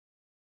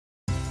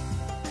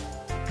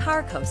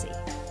Car Cozy,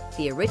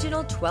 the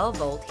original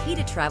 12-volt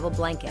heated travel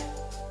blanket.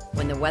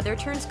 When the weather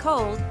turns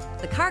cold,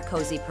 the Car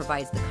Cozy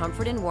provides the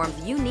comfort and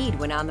warmth you need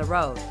when on the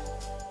road.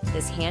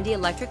 This handy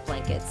electric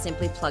blanket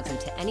simply plugs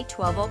into any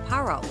 12-volt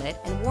power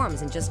outlet and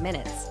warms in just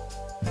minutes.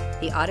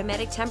 The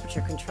automatic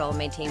temperature control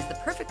maintains the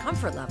perfect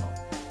comfort level,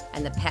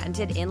 and the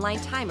patented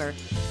inline timer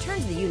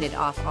turns the unit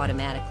off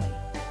automatically.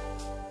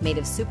 Made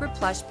of super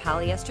plush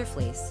polyester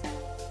fleece,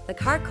 the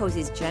Car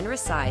Cozy's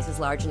generous size is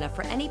large enough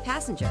for any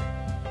passenger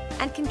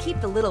and can keep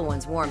the little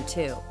ones warm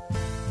too.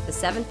 The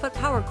 7-foot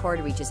power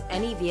cord reaches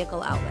any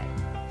vehicle outlet.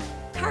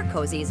 Car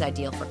Cozy is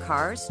ideal for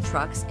cars,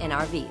 trucks, and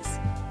RVs,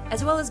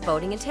 as well as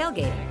boating and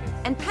tailgating,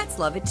 and pets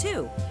love it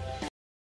too,